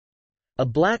A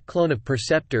black clone of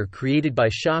Perceptor created by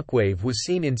Shockwave was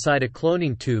seen inside a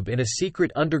cloning tube in a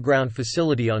secret underground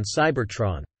facility on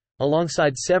Cybertron,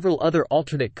 alongside several other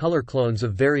alternate color clones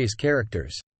of various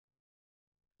characters.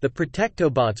 The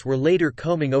Protectobots were later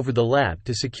combing over the lab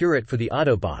to secure it for the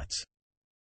Autobots.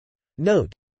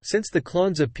 Note: since the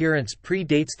clone's appearance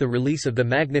predates the release of the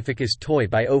Magnificus toy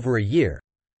by over a year,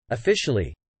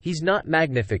 officially, he's not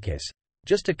Magnificus,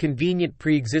 just a convenient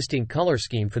pre-existing color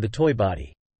scheme for the toy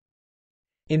body.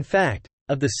 In fact,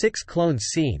 of the 6 clones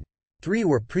seen, 3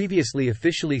 were previously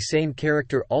officially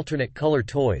same-character alternate color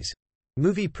toys: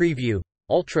 Movie Preview,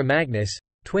 Ultra Magnus,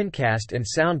 Twincast and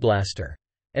Sound Blaster,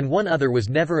 and one other was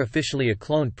never officially a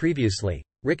clone previously,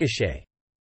 Ricochet.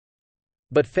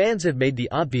 But fans have made the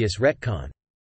obvious retcon.